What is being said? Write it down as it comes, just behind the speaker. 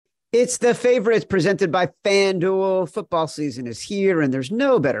It's the favorites presented by FanDuel. Football season is here, and there's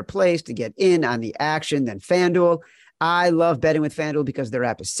no better place to get in on the action than FanDuel. I love betting with FanDuel because their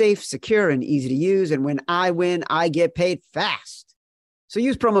app is safe, secure, and easy to use. And when I win, I get paid fast. So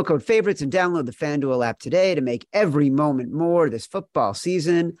use promo code favorites and download the FanDuel app today to make every moment more this football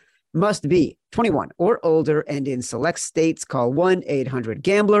season. Must be 21 or older and in select states. Call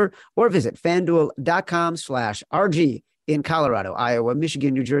 1-800-GAMBLER or visit FanDuel.com/RG. In Colorado, Iowa,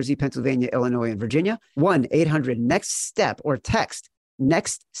 Michigan, New Jersey, Pennsylvania, Illinois, and Virginia. 1-800-NEXT-STEP or text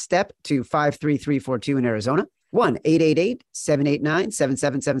NEXT STEP to 53342 in Arizona.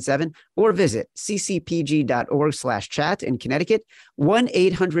 1-888-789-7777 or visit ccpg.org/chat in Connecticut.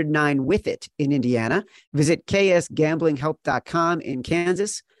 1-800-9-WITH-IT in Indiana. Visit ksgamblinghelp.com in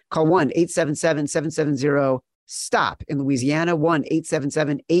Kansas. Call 1-877-770-STOP in Louisiana.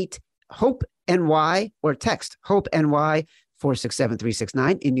 1-877-8-HOPE-NY or text HOPE-NY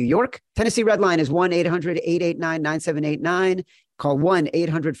 467-369 in New York. Tennessee Red Line is 1-800-889-9789. Call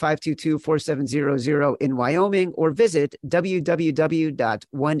 1-800-522-4700 in Wyoming or visit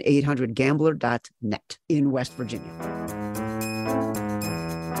www.1800gambler.net in West Virginia.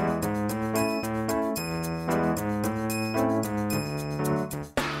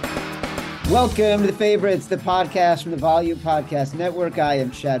 Welcome to The Favorites, the podcast from the Volume Podcast Network. I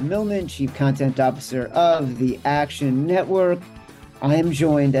am Chad Millman, Chief Content Officer of the Action Network. I am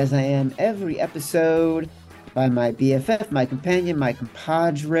joined, as I am every episode, by my BFF, my companion, my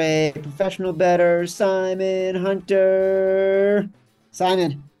compadre, professional bettor, Simon Hunter.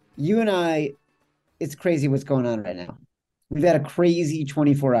 Simon, you and I, it's crazy what's going on right now. We've had a crazy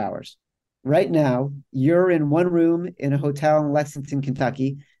 24 hours. Right now, you're in one room in a hotel in Lexington,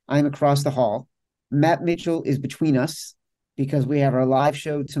 Kentucky. I'm across the hall. Matt Mitchell is between us because we have our live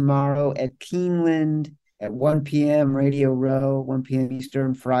show tomorrow at Keeneland at 1 p.m. Radio Row, 1 p.m.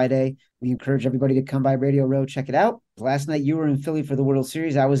 Eastern, Friday. We encourage everybody to come by Radio Row, check it out. Last night you were in Philly for the World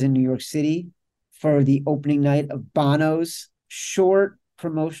Series. I was in New York City for the opening night of Bono's short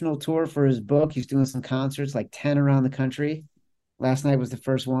promotional tour for his book. He's doing some concerts, like 10 around the country. Last night was the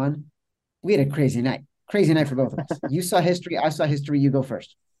first one. We had a crazy night. Crazy night for both of us. You saw history. I saw history. You go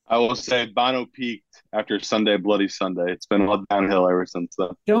first. I will say Bono peaked after Sunday, Bloody Sunday. It's been all downhill ever since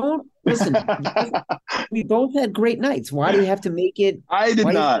then. Don't listen. We both had great nights. Why do you have to make it? I did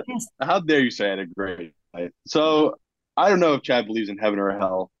not. How dare you say I had a great night? So I don't know if Chad believes in heaven or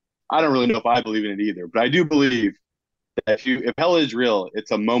hell. I don't really know if I believe in it either. But I do believe that if hell is real,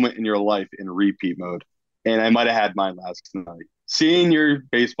 it's a moment in your life in repeat mode. And I might have had mine last night. Seeing your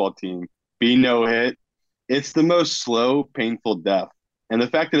baseball team be no hit, it's the most slow, painful death. And the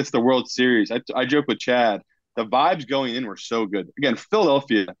fact that it's the World Series, I joke with Chad, the vibes going in were so good. Again,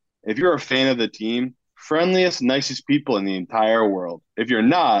 Philadelphia, if you're a fan of the team, friendliest, nicest people in the entire world. If you're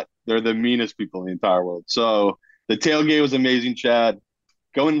not, they're the meanest people in the entire world. So the tailgate was amazing, Chad.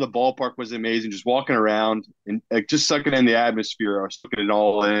 Going to the ballpark was amazing. Just walking around and just sucking in the atmosphere, or sucking it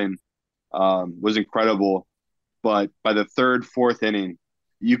all in, was incredible. But by the third, fourth inning,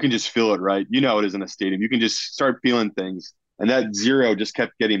 you can just feel it, right? You know it is in a stadium. You can just start feeling things. And that zero just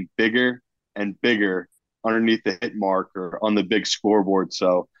kept getting bigger and bigger underneath the hit mark or on the big scoreboard.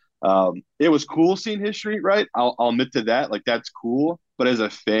 So it was cool seeing history, right? I'll admit to that. Like, that's cool. But as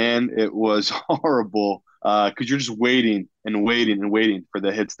a fan, it was horrible because you're just waiting and waiting and waiting for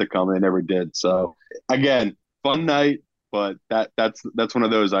the hits to come, and they never did. So, again, fun night, but that's one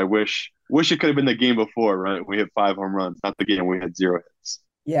of those I wish it could have been the game before, right? We hit 5 home runs, not the game we had 0 hits.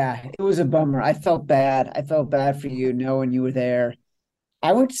 Yeah, it was a bummer. I felt bad. I felt bad for you knowing you were there.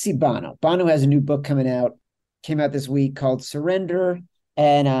 I went to see Bono. Bono has a new book came out this week called Surrender.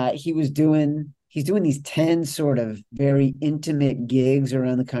 And he's doing these 10 sort of very intimate gigs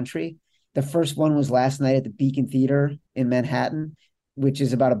around the country. The first one was last night at the Beacon Theater in Manhattan, which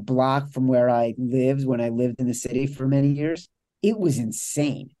is about a block from where I lived when I lived in the city for many years. It was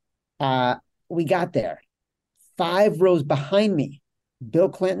insane. We got there. 5 rows behind me, Bill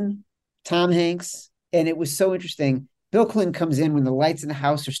Clinton, Tom Hanks, and it was so interesting. Bill Clinton comes in when the lights in the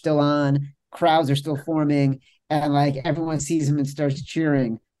house are still on, crowds are still forming, and like everyone sees him and starts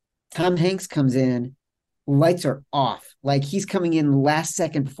cheering. Tom Hanks comes in, lights are off. Like, he's coming in the last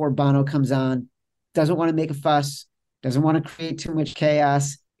second before Bono comes on, doesn't want to make a fuss, doesn't want to create too much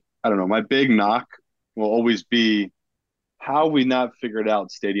chaos. I don't know. My big knock will always be how we not figured out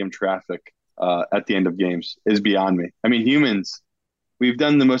stadium traffic at the end of games is beyond me. I mean, humans, we've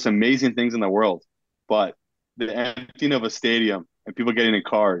done the most amazing things in the world, but the emptying of a stadium and people getting in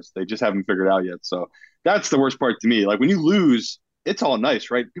cars, they just haven't figured out yet. So that's the worst part to me. Like, when you lose, it's all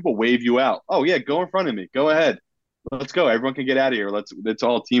nice, right? People wave you out. Oh, yeah, go in front of me. Go ahead. Let's go. Everyone can get out of here. It's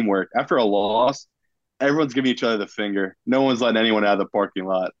all teamwork. After a loss, everyone's giving each other the finger. No one's letting anyone out of the parking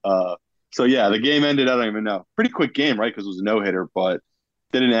lot. So yeah, the game ended. I don't even know. Pretty quick game, right? Because it was a no hitter, but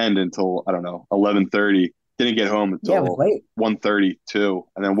didn't end until I don't know 11:30. Didn't get home Yeah, it was until late. 1:32,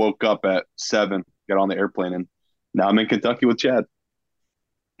 and then woke up at 7. Got on the airplane, and now I'm in Kentucky with Chad.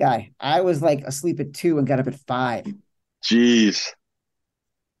 Guy, I was like asleep at 2 and got up at 5. Jeez.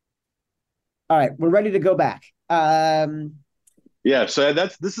 All right, we're ready to go back. Yeah. So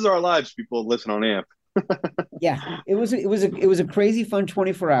this is our lives. People listen on AMP. Yeah, it was a crazy fun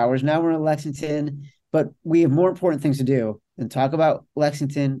 24 hours. Now we're in Lexington, but we have more important things to do than talk about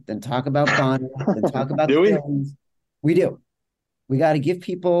Lexington, than talk about Bonner, than talk about the Do we? Phillies. We do. We got to give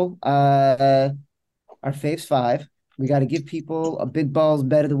people our faves five. We got to give people a big balls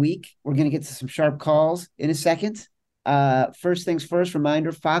bet of the week. We're gonna get to some sharp calls in a second. First things first,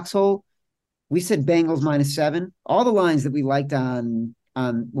 reminder, Foxhole. We said Bengals -7. All the lines that we liked on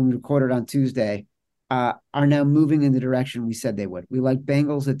when we recorded on Tuesday are now moving in the direction we said they would. We like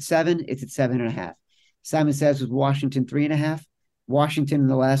Bengals at 7. It's at 7.5. Simon Says with Washington 3.5. Washington in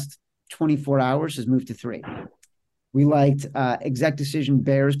the last 24 hours has moved to 3. We liked exact decision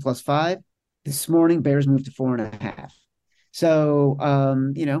Bears +5. This morning, Bears moved to 4.5. So,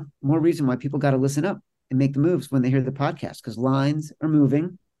 more reason why people got to listen up and make the moves when they hear the podcast because lines are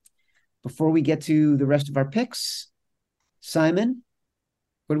moving. Before we get to the rest of our picks, Simon,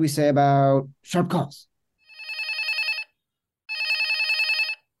 what do we say about sharp calls?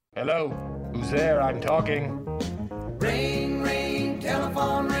 Hello, who's there? I'm talking. Ring, ring,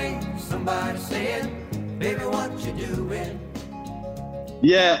 telephone ring. Somebody said, baby, what you doing?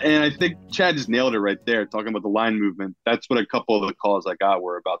 Yeah, and I think Chad just nailed it right there, talking about the line movement. That's what a couple of the calls I got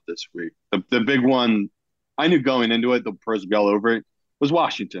were about this week. The big one, I knew going into it, the pros would be all over it, was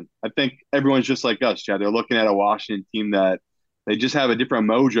Washington. I think everyone's just like us, Chad. They're looking at a Washington team that they just have a different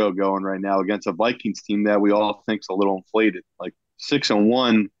mojo going right now against a Vikings team that we all think's a little inflated. Like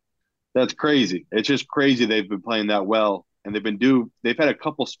 6-1, that's crazy. It's just crazy they've been playing that well. And they've had a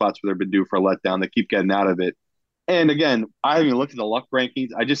couple spots where they've been due for a letdown. They keep getting out of it. And again, I haven't even looked at the luck rankings.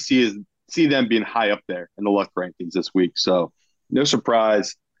 I just see them being high up there in the luck rankings this week. So no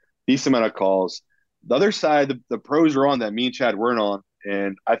surprise, decent amount of calls. The other side, the pros are on that me and Chad weren't on,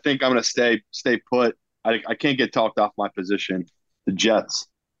 and I think I'm going to stay put. I can't get talked off my position. The Jets.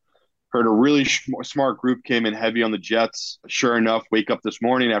 Heard a really smart group came in heavy on the Jets. Sure enough, wake up this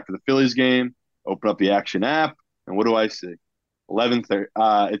morning after the Phillies game, open up the Action app, and what do I see? 11:30.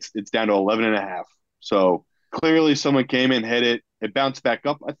 It's down to 11.5. So clearly, someone came in, hit it. It bounced back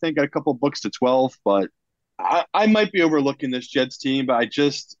up. I think at a couple books to 12, but I might be overlooking this Jets team, but I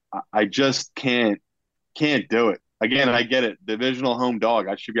just can't do it. Again, I get it. Divisional home dog.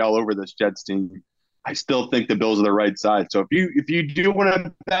 I should be all over this Jets team. I still think the Bills are the right side. So if you do want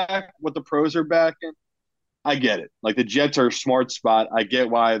to back what the pros are backing, I get it. Like the Jets are a smart spot. I get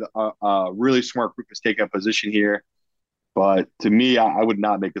why a really smart group is taking a position here. But to me, I would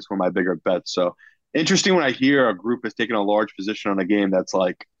not make this one of my bigger bets. So interesting when I hear a group is taking a large position on a game that's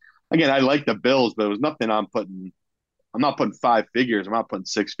like, again, I like the Bills, but it was nothing I'm not putting 5 figures. I'm not putting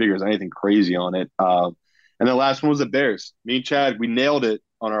 6 figures, anything crazy on it. And the last one was the Bears. Me and Chad, we nailed it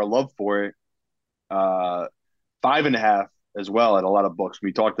on our love for it. 5.5 as well at a lot of books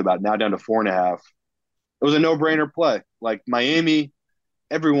we talked about. Now down to 4.5. It was a no-brainer play. Like Miami,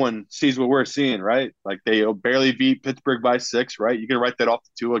 everyone sees what we're seeing, right? Like they barely beat Pittsburgh by 6, right? You can write that off to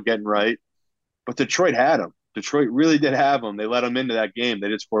Tua getting right. But Detroit had them. Detroit really did have them. They let them into that game. They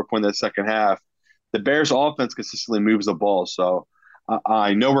did score a point in the second half. The Bears' offense consistently moves the ball. So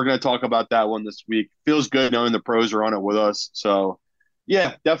I know we're going to talk about that one this week. Feels good knowing the pros are on it with us. So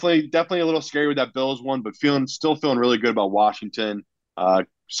yeah, definitely a little scary with that Bills one, but still feeling really good about Washington.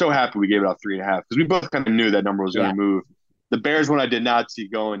 So happy we gave it out 3.5 because we both kind of knew that number was going Yeah. to move. The Bears one I did not see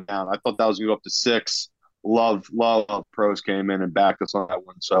going down. I thought that was going to go up to 6. Love pros came in and backed us on that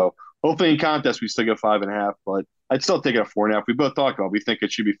one. So hopefully in contest we still get 5.5, but I'd still take it at 4.5. We both talked about we think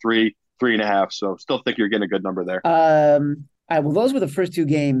it should be 3.5. So still think you're getting a good number there. All right, well, those were the first 2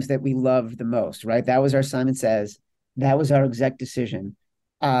 games that we loved the most, right? That was our Simon Says. That was our exact decision.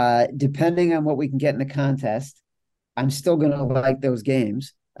 Depending on what we can get in the contest, I'm still going to like those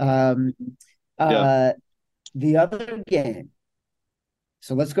games. Yeah. The other game.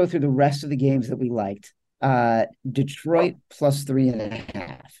 So let's go through the rest of the games that we liked. Detroit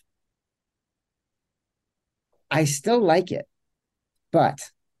 +3.5. I still like it, but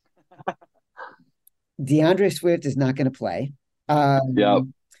DeAndre Swift is not going to play. Yeah.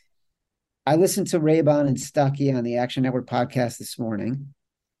 I listened to Raybon and Stuckey on the Action Network podcast this morning,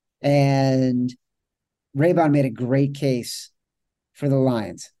 and Raybon made a great case for the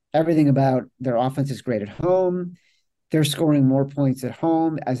Lions. Everything about their offense is great at home. They're scoring more points at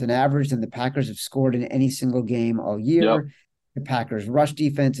home as an average than the Packers have scored in any single game all Yep. year. The Packers' rush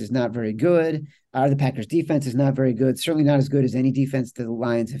defense is not very good. The Packers' defense is not very good. Certainly not as good as any defense that the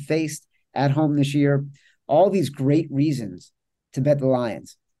Lions have faced at home this year. All these great reasons to bet the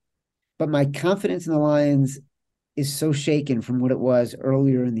Lions. But my confidence in the Lions is so shaken from what it was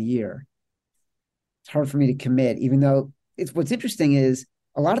earlier in the year. It's hard for me to commit, even though it's what's interesting is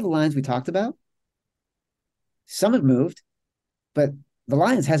a lot of the lines we talked about, some have moved, but the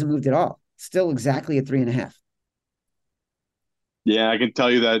Lions hasn't moved at all. Still exactly at 3.5. Yeah, I can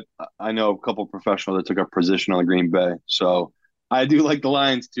tell you that I know a couple of professionals that took a position on Green Bay. So I do like the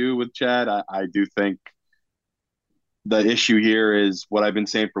Lions too with Chad. I do think the issue here is what I've been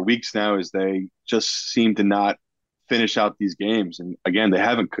saying for weeks now is they just seem to not finish out these games. And again,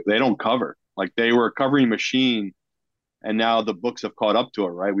 they don't cover. Like they were a covering machine and now the books have caught up to it,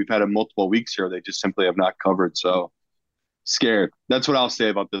 right? We've had it multiple weeks here. They just simply have not covered. So scared. That's what I'll say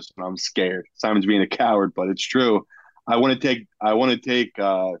about this one. I'm scared. Simon's being a coward, but it's true. I want to take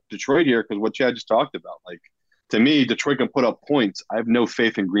Detroit here because what Chad just talked about. Like to me, Detroit can put up points. I have no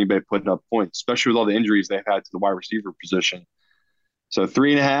faith in Green Bay putting up points, especially with all the injuries they've had to the wide receiver position. So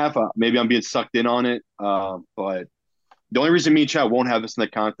 3.5, maybe I'm being sucked in on it. But the only reason me and Chad won't have this in the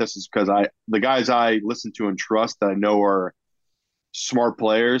contest is because the guys I listen to and trust that I know are smart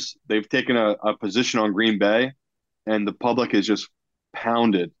players, they've taken a position on Green Bay, and the public has just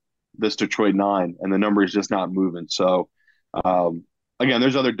pounded this Detroit nine, and the number is just not moving. So, again,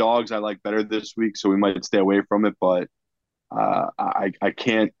 there's other dogs I like better this week, so we might stay away from it. But I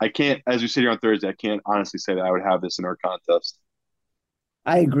can't, as we sit here on Thursday, I can't honestly say that I would have this in our contest.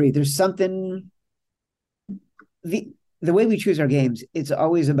 I agree. There's something the way we choose our games, it's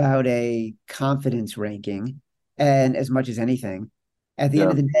always about a confidence ranking, and as much as anything, at the end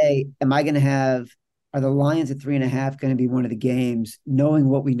Yeah. of the day, are the Lions at 3.5 going to be one of the games, knowing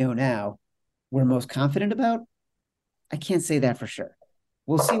what we know now, we're most confident about? I can't say that for sure.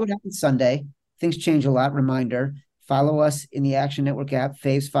 We'll see what happens Sunday. Things change a lot. Reminder, follow us in the Action Network app,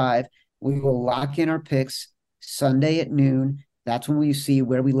 Phase 5. We will lock in our picks Sunday at noon. That's when we see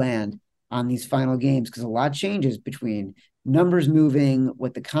where we land on these final games because a lot changes between numbers moving,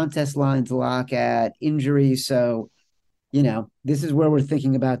 what the contest lines lock at, injuries. So, this is where we're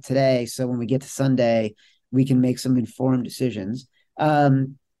thinking about today. So when we get to Sunday, we can make some informed decisions.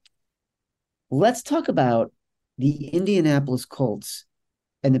 Let's talk about the Indianapolis Colts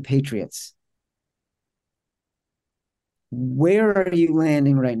and the Patriots. Where are you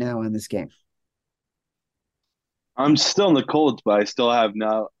landing right now on this game? I'm still in the Colts, but I still have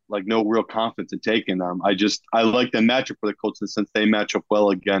no real confidence in taking them. I like the matchup for the Colts in the sense they match up well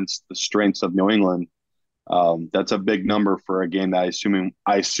against the strengths of New England. That's a big number for a game that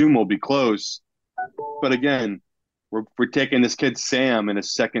I assume will be close. But again, we're taking this kid Sam in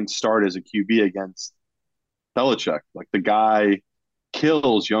his second start as a QB against Belichick. Like the guy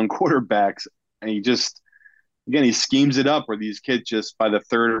kills young quarterbacks, and he schemes it up where these kids just by the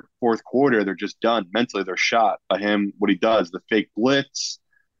third or fourth quarter they're just done mentally. They're shot by him. What he does, the fake blitz,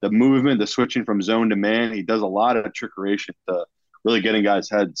 the movement, the switching from zone to man. He does a lot of trickery to really get in guys'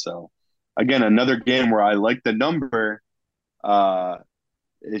 heads. So again, another game where I like the number.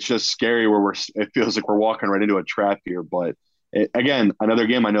 It's just scary where it feels like we're walking right into a trap here. But again, another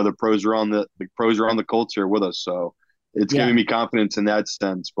game. I know the pros are on the Colts here with us, so it's giving me confidence in that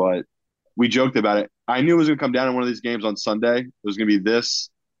sense. But we joked about it. I knew it was going to come down to one of these games on Sunday. It was going to be this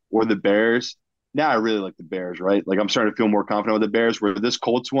or the Bears. Now I really like the Bears, right? Like I'm starting to feel more confident with the Bears. Where this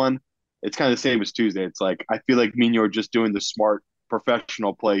Colts one, it's kind of the same as Tuesday. It's like I feel like me and you are just doing the smart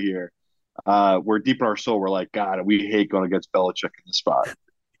professional play here. We're deep in our soul. We're like, God, we hate going against Belichick in this spot.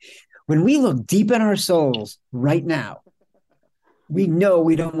 When we look deep in our souls right now, we know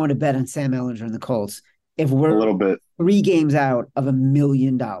we don't want to bet on Sam Ehlinger and the Colts if we're A little bit. 3 games out of $1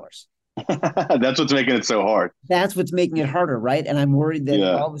 million. That's what's making it so hard. That's what's making it harder, right? And I'm worried that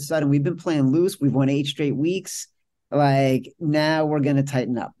all of a sudden we've been playing loose. We've won 8 straight weeks. Like now we're going to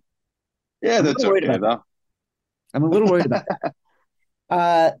tighten up. Yeah, that's okay though. I'm a little worried about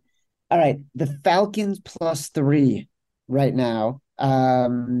that. All right, the Falcons +3 right now.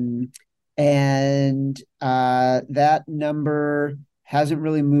 And that number hasn't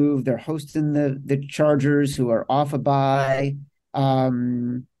really moved. They're hosting the Chargers, who are off a bye.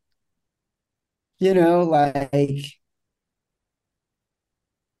 Like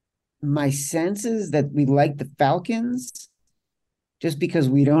my sense is that we like the Falcons just because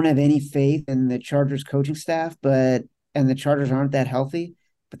we don't have any faith in the Chargers coaching staff, and the Chargers aren't that healthy.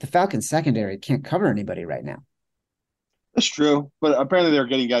 but the Falcons secondary can't cover anybody right now. That's true, but apparently they're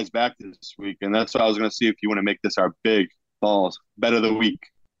getting guys back this week, and that's what I was going to see if you want to make this our big balls bet of the week.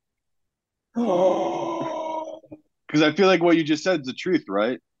 Because I feel like what you just said is the truth,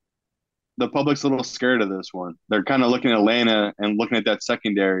 right? The public's a little scared of this one. They're kind of looking at Atlanta and looking at that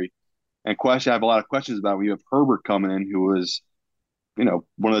secondary, and I have a lot of questions about when you have Herbert coming in, who was,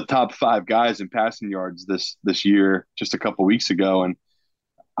 one of the top 5 guys in passing yards this year, just a couple weeks ago, and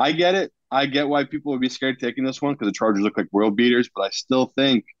I get it. I get why people would be scared taking this one because the Chargers look like world beaters, but I still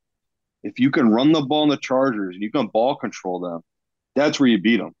think if you can run the ball in the Chargers and you can ball control them, that's where you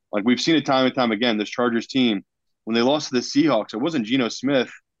beat them. Like we've seen it time and time again, this Chargers team, when they lost to the Seahawks, it wasn't Geno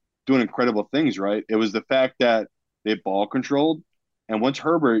Smith doing incredible things, right? It was the fact that they ball controlled. And once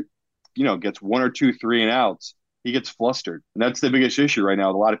Herbert, gets 1 or 2 3 and outs, he gets flustered. And that's the biggest issue right now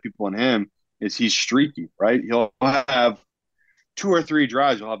with a lot of people in him is he's streaky, right? He'll have 2 or 3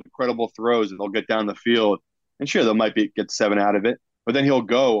 drives, he'll have incredible throws and they'll get down the field. And sure, they might get 7 out of it, but then he'll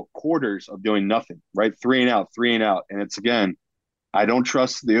go quarters of doing nothing, right? 3 and out, 3 and out. And it's, again, I don't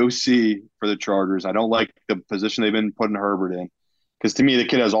trust the OC for the Chargers. I don't like the position they've been putting Herbert in because to me, the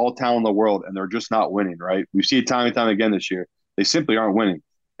kid has all talent in the world and they're just not winning, right? We see it time and time again this year. They simply aren't winning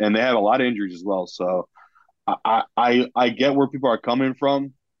and they have a lot of injuries as well. So I get where people are coming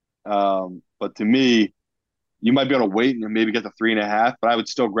from. But to me, you might be able to wait and maybe get the 3.5, but I would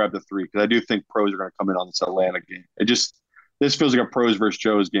still grab the 3 because I do think pros are going to come in on this Atlanta game. This feels like a pros versus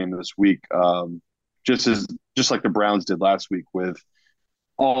Joe's game this week. Just like the Browns did last week with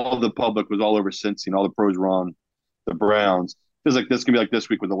all the public was all over Cincy and all the pros were on the Browns. Feels like this can be like this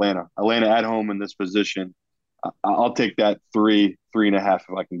week with Atlanta. Atlanta at home in this position. I'll take that 3.5 if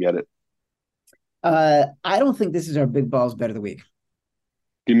I can get it. I don't think this is our big balls bet of the week.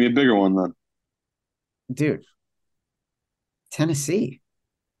 Give me a bigger one then. Dude. Tennessee.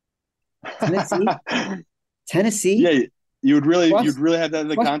 Tennessee. Yeah, you'd really have that in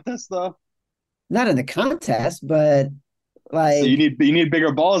the contest though? Not in the contest, but like so you need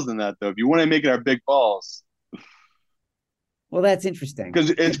bigger balls than that though. If you want to make it our big balls. Well, that's interesting. Because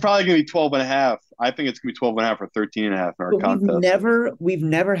it's probably going to be 12.5. I think it's going to be 12.5 or 13.5 in our contest. We've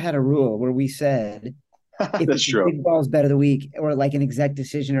never had a rule where we said if that's true. Big balls bet of the week or like an exec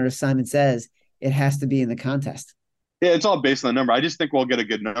decision or as Simon says, it has to be in the contest. Yeah, it's all based on the number. I just think we'll get a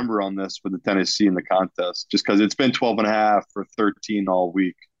good number on this for the Tennessee in the contest, just because it's been 12.5 or 13 all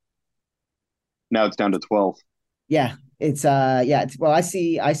week. Now it's down to 12. Yeah, I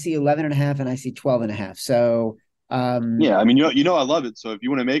see 11.5 and I see 12.5. So yeah, I mean, I love it. So if you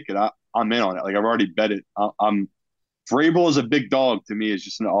want to make it, I'm in on it. Like I've already bet it. I'm Vrabel is a big dog to me. It's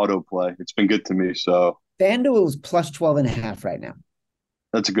just an auto play. It's been good to me. So FanDuel is plus 12.5 right now.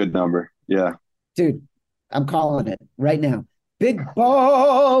 That's a good number. Yeah, dude, I'm calling it right now. Big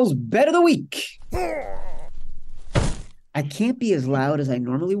balls bet of the week. I can't be as loud as I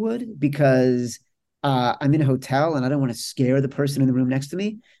normally would because I'm in a hotel and I don't want to scare the person in the room next to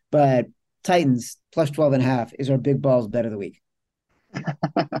me. But Titans plus 12.5 is our big balls bet of the week.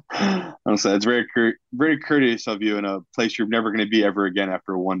 I'm saying it's very courteous of you in a place you're never going to be ever again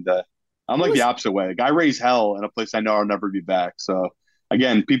after one day. I'm like the opposite way. Like, I raise hell in a place I know I'll never be back. So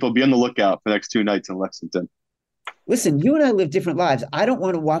again, people be on the lookout for the next 2 nights in Lexington. Listen, you and I live different lives. I don't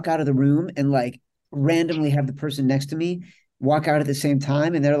want to walk out of the room and like randomly have the person next to me walk out at the same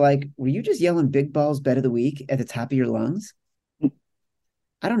time and they're like, were you just yelling big balls bet of the week at the top of your lungs?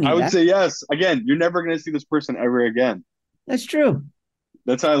 I don't need that. I would say yes. Again, you're never going to see this person ever again. That's true.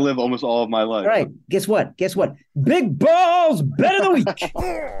 That's how I live almost all of my life. All right. Guess what? Big balls bet of the week. All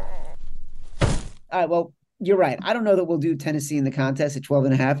right. Well, you're right. I don't know that we'll do Tennessee in the contest at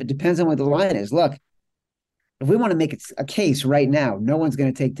 12.5. It depends on what the line is. Look, if we want to make it a case right now, no one's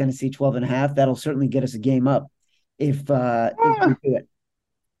going to take Tennessee 12.5. That'll certainly get us a game up if we do it.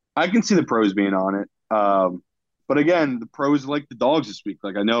 I can see the pros being on it. But again, the pros like the dogs this week.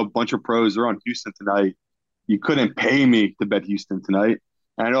 Like I know a bunch of pros are on Houston tonight. You couldn't pay me to bet Houston tonight.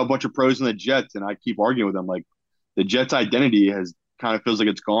 And I know a bunch of pros in the Jets, and I keep arguing with them. Like the Jets' identity has kind of feels like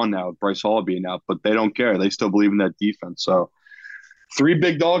it's gone now with Bryce Hall being out, but they don't care. They still believe in that defense. So 3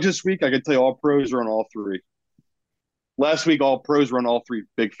 big dogs this week. I can tell you all pros are on all 3. Last week, all pros were on all 3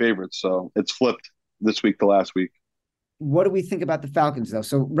 big favorites. So it's flipped this week to last week. What do we think about the Falcons, though?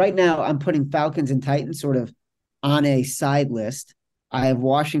 So right now I'm putting Falcons and Titans sort of on a side list. I have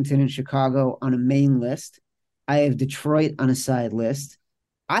Washington and Chicago on a main list. I have Detroit on a side list.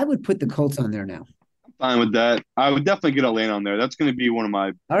 I would put the Colts on there now. I'm fine with that. I would definitely get Atlanta on there. That's going to be one of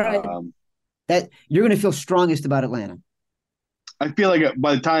my. All right. That you're going to feel strongest about Atlanta. I feel like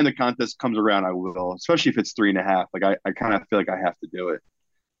by the time the contest comes around, I will, especially if it's 3.5. Like I kind of feel like I have to do it.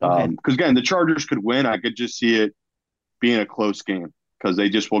 Okay. Because again, the Chargers could win. I could just see it being a close game because they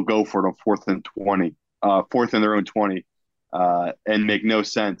just will go for it on 4th and 20, fourth in their own 20, and make no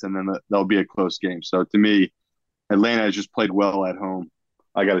sense, and then there'll be a close game. So to me, Atlanta has just played well at home.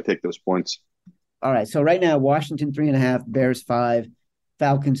 I got to take those points. All right. So right now, Washington 3.5, Bears 5,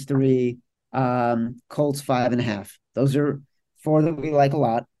 Falcons 3, Colts 5.5. Those are 4 that we like a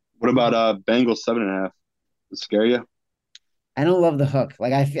lot. What about Bengals 7.5? Does it scare you? I don't love the hook.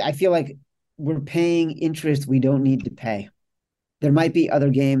 Like I feel like we're paying interest we don't need to pay. There might be other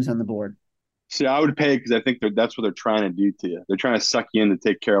games on the board. See, I would pay because I think that's what they're trying to do to you. They're trying to suck you in to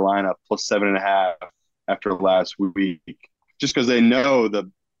take Carolina plus 7.5 after last week, just because they know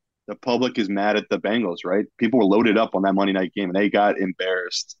the public is mad at the Bengals, right? People were loaded up on that Monday night game and they got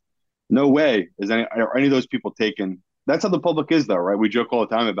embarrassed. No way are any of those people taking. That's how the public is, though, right? We joke all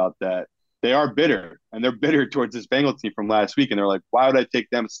the time about that. They are bitter, and they're bitter towards this Bengals team from last week, and they're like, "Why would I take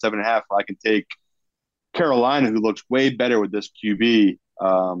them at 7.5? I can take Carolina, who looks way better with this QB."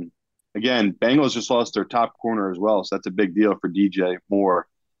 Again, Bengals just lost their top corner as well, so that's a big deal for DJ Moore.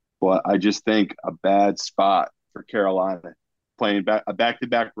 But I just think a bad spot for Carolina playing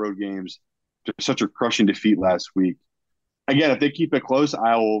back-to-back road games. Just such a crushing defeat last week. Again, if they keep it close,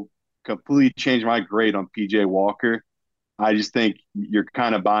 I will completely change my grade on PJ Walker. I just think you're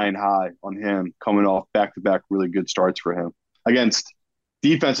kind of buying high on him coming off back-to-back really good starts for him against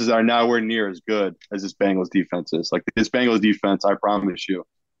defenses that are nowhere near as good as this Bengals defense is. Like this Bengals defense, I promise you,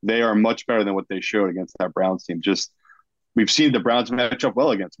 they are much better than what they showed against that Browns team. Just we've seen the Browns match up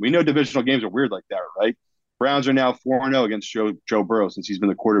well against them. We know divisional games are weird like that, right? Browns are now 4-0 against Joe Burrow since he's been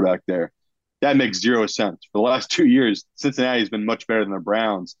the quarterback there. That makes zero sense. For the last 2 years, Cincinnati's been much better than the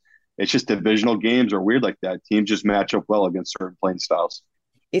Browns. It's just divisional games are weird like that. Teams just match up well against certain playing styles.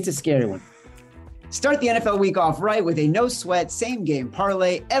 It's a scary one. Start the NFL week off right with a no-sweat same-game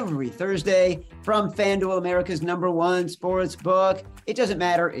parlay every Thursday from FanDuel, America's #1 sports book. It doesn't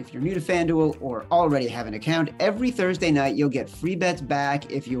matter if you're new to FanDuel or already have an account. Every Thursday night, you'll get free bets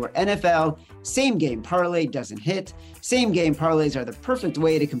back if your NFL same-game parlay doesn't hit. Same-game parlays are the perfect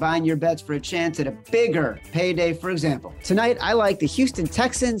way to combine your bets for a chance at a bigger payday. For example, tonight, I like the Houston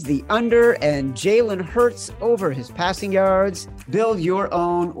Texans, the under, and Jalen Hurts over his passing yards. Build your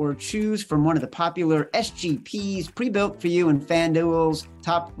own or choose from one of the popular SGPs pre-built for you in FanDuel's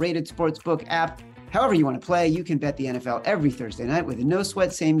top-rated sportsbook app. However you want to play, you can bet the NFL every Thursday night with a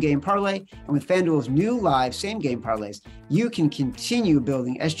no-sweat same-game parlay. And with FanDuel's new live same-game parlays, you can continue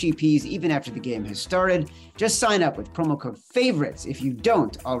building SGPs even after the game has started. Just sign up with promo code FAVORITES if you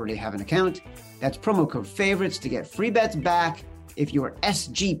don't already have an account. That's promo code FAVORITES to get free bets back if your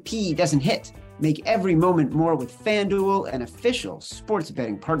SGP doesn't hit. Make every moment more with FanDuel, an official sports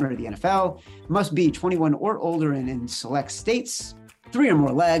betting partner of the NFL. Must be 21 or older and in select states. 3 or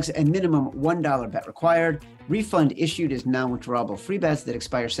more legs and minimum $1 bet required. Refund issued as non-withdrawable free bets that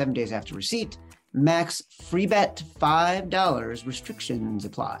expire 7 days after receipt. Max free bet $5. Restrictions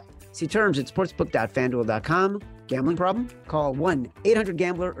apply. See terms at sportsbook.fanduel.com. Gambling problem? Call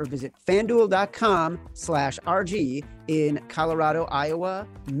 1-800-GAMBLER or visit fanduel.com/RG in Colorado, Iowa,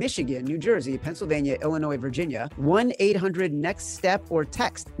 Michigan, New Jersey, Pennsylvania, Illinois, Virginia. 1-800-NEXT-STEP or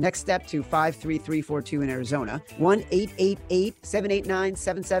text NEXT STEP to 53342 in Arizona.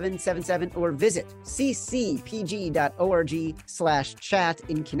 1-888-789-7777 or visit ccpg.org/chat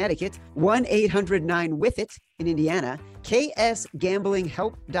in Connecticut. 1-800-9-WITH-IT in Indiana.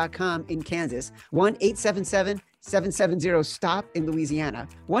 ksgamblinghelp.com in Kansas. 1-877-770-STOP in Louisiana.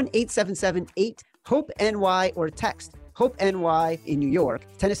 1-877-8-HOPE-NY or text HOPE-NY in New York.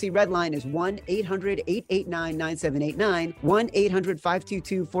 Tennessee Red Line is 1-800-889-9789,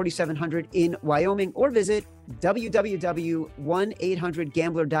 1-800-522-4700 in Wyoming, or visit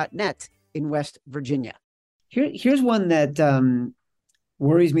www.1800gambler.net in West Virginia. Here's one that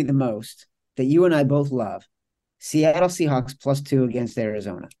worries me the most, that you and I both love. Seattle Seahawks +2 against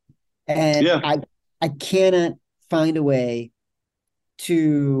Arizona. And I cannot find a way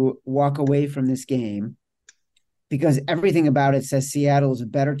to walk away from this game because everything about it says Seattle is a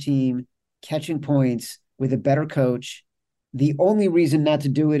better team, catching points with a better coach. The only reason not to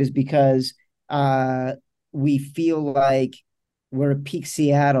do it is because we feel like we're at peak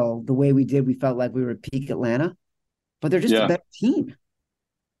Seattle the way we did. We felt like we were at peak Atlanta, but they're just a better team.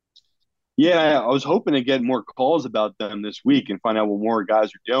 Yeah, I was hoping to get more calls about them this week and find out what more guys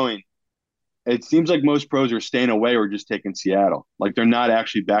are doing. It seems like most pros are staying away or just taking Seattle. Like they're not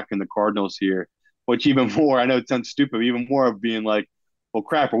actually backing the Cardinals here, which even more, I know it sounds stupid, even more of being like, well,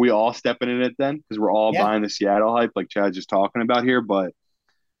 crap, are we all stepping in it then? Because we're all buying the Seattle hype like Chad's just talking about here. But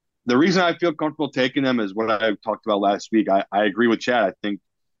the reason I feel comfortable taking them is what I talked about last week. I agree with Chad. I think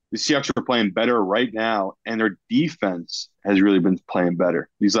The Seahawks are playing better right now, and their defense has really been playing better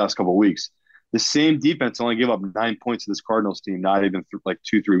these last couple of weeks. The same defense only gave up 9 points to this Cardinals team not even like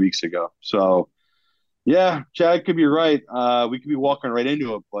 2-3 weeks ago. So, yeah, Chad could be right. We could be walking right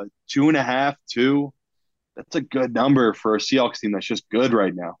into it, but 2.5, 2, that's a good number for a Seahawks team that's just good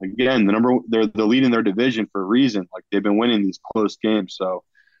right now. Again, they're the lead in their division for a reason. Like they've been winning these close games. So,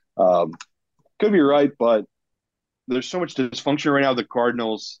 um, could be right, but there's so much dysfunction right now with the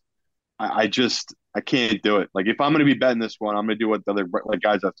Cardinals. I can't do it. Like if I'm going to be betting this one, I'm going to do what the other like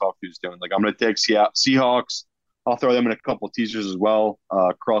guys I've talked to is doing. Like I'm going to take Seahawks. I'll throw them in a couple of teasers as well.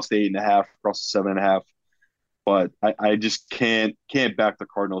 Across the 8.5, across the 7.5. But I just can't back the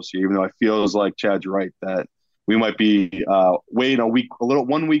Cardinals here, even though I feels like Chad's right that we might be waiting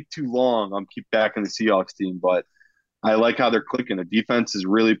 1 week too long. I'm keep backing the Seahawks team, but I like how they're clicking. The defense is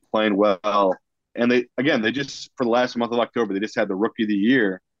really playing well. And they just, for the last month of October, they just had the rookie of the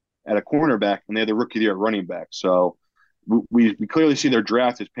year at a cornerback, and they had the rookie of the year at running back. So we clearly see their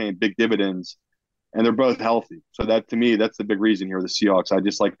draft is paying big dividends, and they're both healthy. So that, to me, that's the big reason here with the Seahawks. I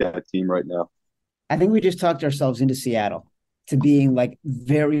just like that team right now. I think we just talked ourselves into Seattle to being like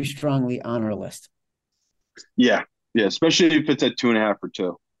very strongly on our list. Yeah, especially if it's at 2.5 or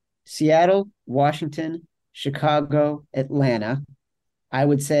 2. Seattle, Washington, Chicago, Atlanta. I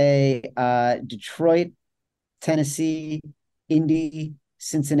would say Detroit, Tennessee, Indy,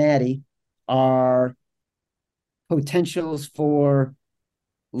 Cincinnati are potentials for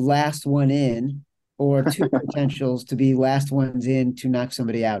last one in, or two potentials to be last ones in to knock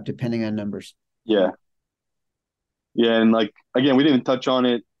somebody out, depending on numbers. Yeah. And like, again, we didn't touch on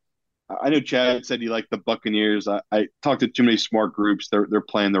it. I know Chad said he liked the Buccaneers. I talked to too many smart groups. They're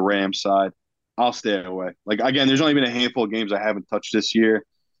playing the Rams side. I'll stay away. Like, again, there's only been a handful of games I haven't touched this year.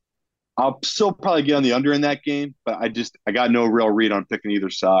 I'll still probably get on the under in that game, but I got no real read on picking either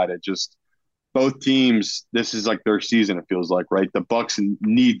side. Both teams, this is like their season, it feels like, right? The Bucs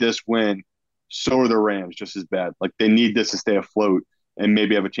need this win. So are the Rams just as bad. Like they need this to stay afloat and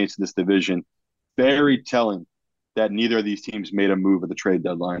maybe have a chance in this division. Very telling that neither of these teams made a move at the trade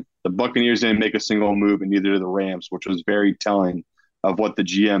deadline. The Buccaneers didn't make a single move, and neither did the Rams, which was very telling of what the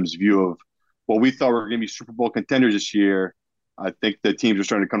GM's view of what we thought were going to be Super Bowl contenders this year. I think the teams are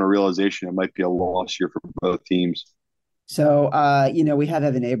starting to come to realization it might be a loss year for both teams. So, we have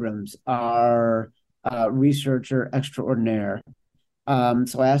Evan Abrams, our researcher extraordinaire.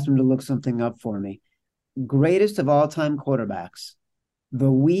 So I asked him to look something up for me. Greatest of all-time quarterbacks.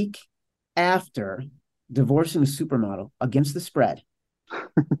 The week after divorcing a supermodel against the spread,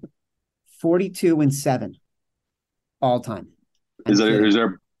 42-7 all time. Is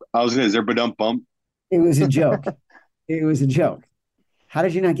there badump bump? It was a joke. It was a joke. How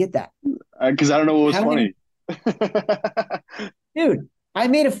did you not get that? Because I don't know what was funny. Dude, I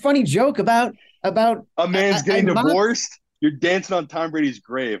made a funny joke about a man's getting divorced. You're dancing on Tom Brady's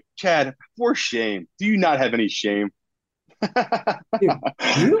grave. Chad, for shame. Do you not have any shame?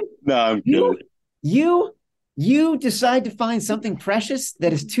 Dude, no, I'm kidding. You decide to find something precious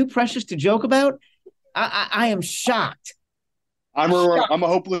that is too precious to joke about? I am shocked. I'm a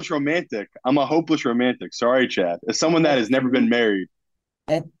hopeless romantic. Sorry, Chad. As someone that has never been married.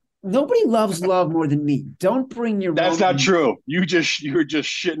 Nobody loves love more than me. Don't bring your. That's not true. You were just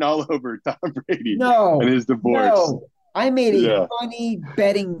shitting all over Tom Brady. No, and his divorce. No, I made a funny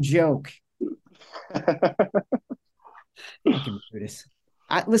betting joke.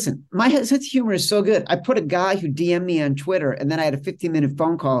 Listen, my sense of humor is so good. I put a guy who DM'd me on Twitter, and then I had a 15-minute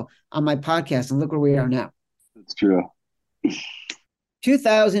phone call on my podcast, and look where we are now. That's true.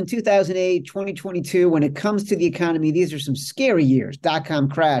 2000, 2008, 2022, when it comes to the economy, these are some scary years. Dot-com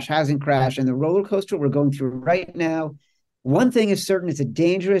crash, housing crash, and the roller coaster we're going through right now. One thing is certain, it's a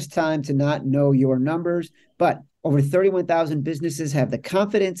dangerous time to not know your numbers, but over 31,000 businesses have the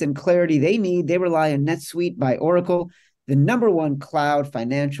confidence and clarity they need. They rely on NetSuite by Oracle, the #1 cloud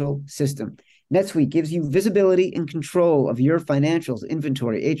financial system. NetSuite gives you visibility and control of your financials,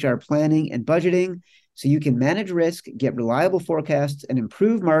 inventory, HR planning, and budgeting, so you can manage risk, get reliable forecasts, and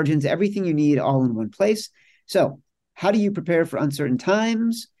improve margins, everything you need all in one place. So how do you prepare for uncertain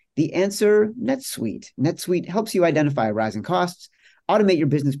times? The answer, NetSuite. NetSuite helps you identify rising costs, automate your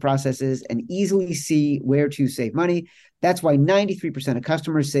business processes, and easily see where to save money. That's why 93% of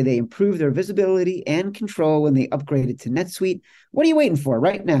customers say they improve their visibility and control when they upgraded to NetSuite. What are you waiting for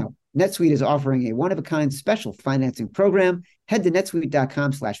right now? NetSuite is offering a one-of-a-kind special financing program. Head to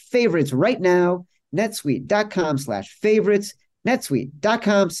netsuite.com/favorites right now. netsuite.com/favorites.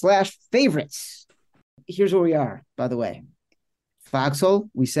 netsuite.com/favorites. Here's where we are, by the way. Foxhole,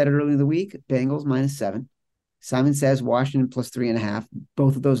 we said it earlier in the week, Bengals -7. Simon says Washington plus 3.5.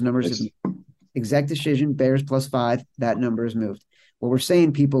 Both of those numbers have exact decision. Bears plus 5. That number is moved. What we're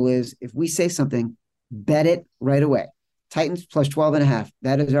saying, people, is if we say something, bet it right away. Titans plus 12.5.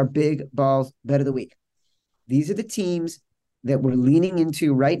 That is our big balls bet of the week. These are the teams that we're leaning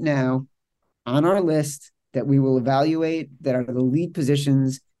into right now on our list that we will evaluate that are the lead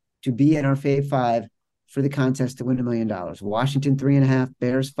positions to be in our Fave 5 for the contest to win $1 million. Washington 3.5,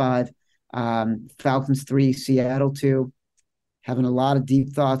 Bears 5, Falcons 3, Seattle 2. Having a lot of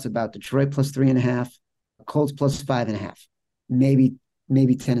deep thoughts about Detroit plus 3.5, Colts plus 5.5,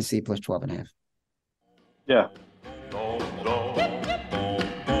 maybe Tennessee plus 12.5. Yeah.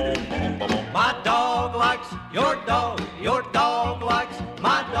 My dog likes your dog likes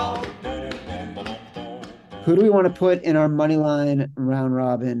my dog. Who do we want to put in our money line round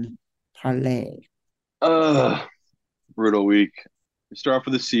robin parlay? Brutal week. We start off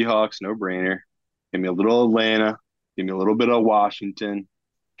with the Seahawks, no brainer. Give me a little Atlanta. Give me a little bit of Washington.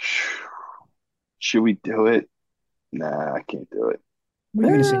 Should we do it? Nah, I can't do it. What are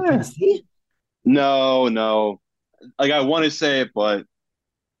you going to say, Tennessee? No. Like, I want to say it, but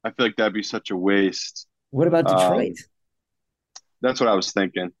I feel like that'd be such a waste. What about Detroit? That's what I was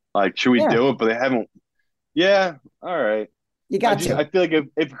thinking. Like, should we do it? But they haven't. Yeah, all right. You got to. I feel like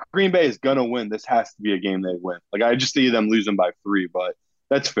if Green Bay is going to win, this has to be a game they win. Like, I just see them losing by 3, but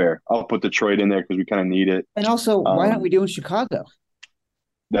that's fair. I'll put Detroit in there because we kind of need it. And also, why aren't we doing Chicago?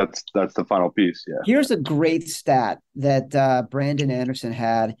 That's the final piece, yeah. Here's a great stat that Brandon Anderson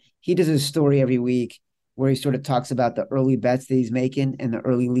had. He does a story every week where he sort of talks about the early bets that he's making and the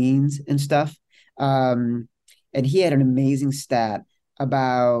early leans and stuff. And he had an amazing stat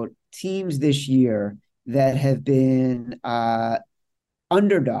about teams this year that have been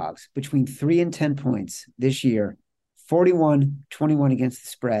underdogs between 3 and 10 points this year, 41-21 against the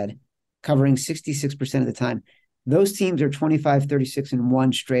spread, covering 66% of the time. Those teams are 25, 36, and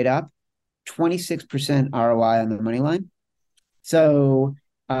 1 straight up, 26% ROI on the money line. So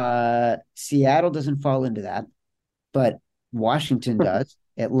Seattle doesn't fall into that, but Washington does,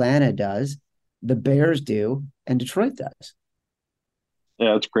 Atlanta does, the Bears do, and Detroit does.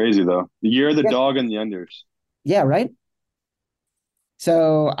 Yeah, it's crazy, though. The year of the dog and the unders. Yeah, right?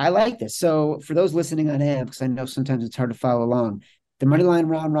 So I like this. So for those listening on AMP, because I know sometimes it's hard to follow along, the moneyline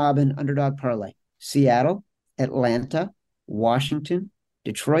round robin underdog parlay: Seattle, Atlanta, Washington,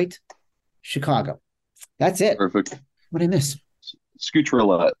 Detroit, Chicago. That's it. Perfect. What'd I miss? Scooch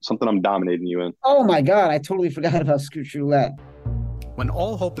roulette, something I'm dominating you in. Oh my God, I totally forgot about Scooch roulette. When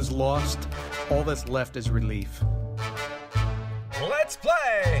all hope is lost, all that's left is relief. Let's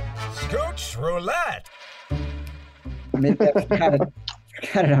play Scooch Roulette. I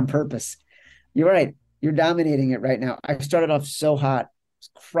forgot it on purpose. You're right. You're dominating it right now. I started off so hot,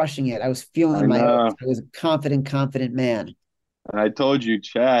 crushing it. I was feeling my oats. I was a confident man. And I told you,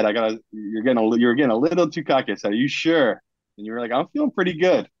 Chad, you're getting a little too cocky. I said, "Are you sure?" And you were like, "I'm feeling pretty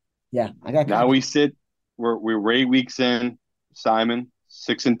good." Yeah, I got. Now we sit. We're 8 weeks in. Simon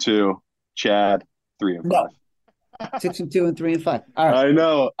 6-2. Chad 3-5. No. 6-2 and 3-5. All right. I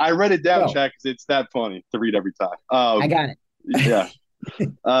know. I read it down, Chad, because it's that funny to read every time. I got it. Yeah.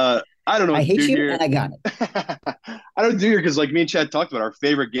 I don't know. I hate you, here. and I got it. I don't do here because, like me and Chad talked about, our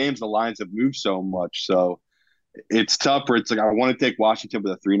favorite games, the lines have moved so much. So it's tough where it's like I want to take Washington,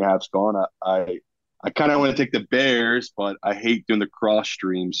 but the 3.5's gone. I kind of want to take the Bears, but I hate doing the cross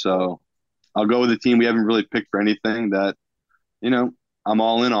stream. So I'll go with a team we haven't really picked for anything that, I'm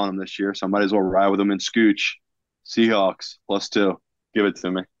all in on them this year. So I might as well ride with them and Scooch. Seahawks +2. Give it to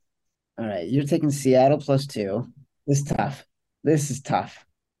me. All right. You're taking Seattle +2. This is tough.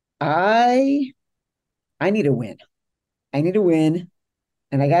 I need a win.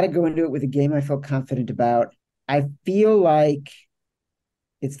 And I got to go into it with a game I felt confident about. I feel like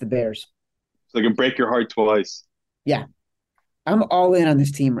it's the Bears. So they can break your heart twice. Yeah. I'm all in on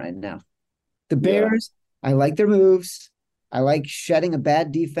this team right now. The Bears, I like their moves. I like shedding a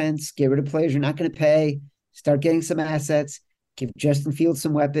bad defense, get rid of players you're not going to pay, start getting some assets, give Justin Fields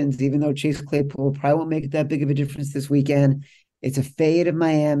some weapons, even though Chase Claypool probably won't make it that big of a difference this weekend. It's a fade of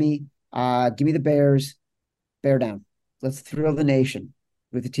Miami. Give me the Bears. Bear down. Let's thrill the nation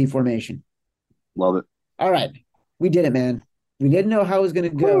with the T formation. Love it. All right. We did it, man. We didn't know how it was going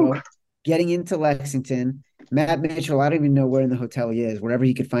to go getting into Lexington. Matt Mitchell, I don't even know where in the hotel he is, wherever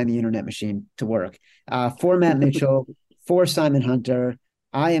he could find the internet machine to work. For Matt Mitchell, for Simon Hunter,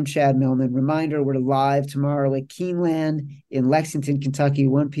 I am Chad Millman. Reminder, we're live tomorrow at Keeneland in Lexington, Kentucky,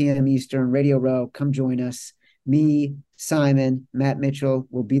 1 p.m. Eastern, Radio Row. Come join us. Me, Simon, Matt Mitchell,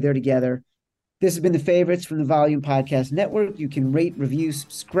 we'll be there together. This has been the favorites from the Volume Podcast Network. You can rate, review,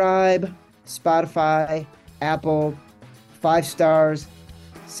 subscribe, Spotify, Apple, 5 stars.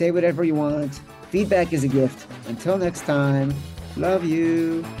 Say whatever you want. Feedback is a gift. Until next time, love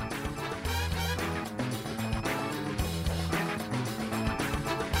you.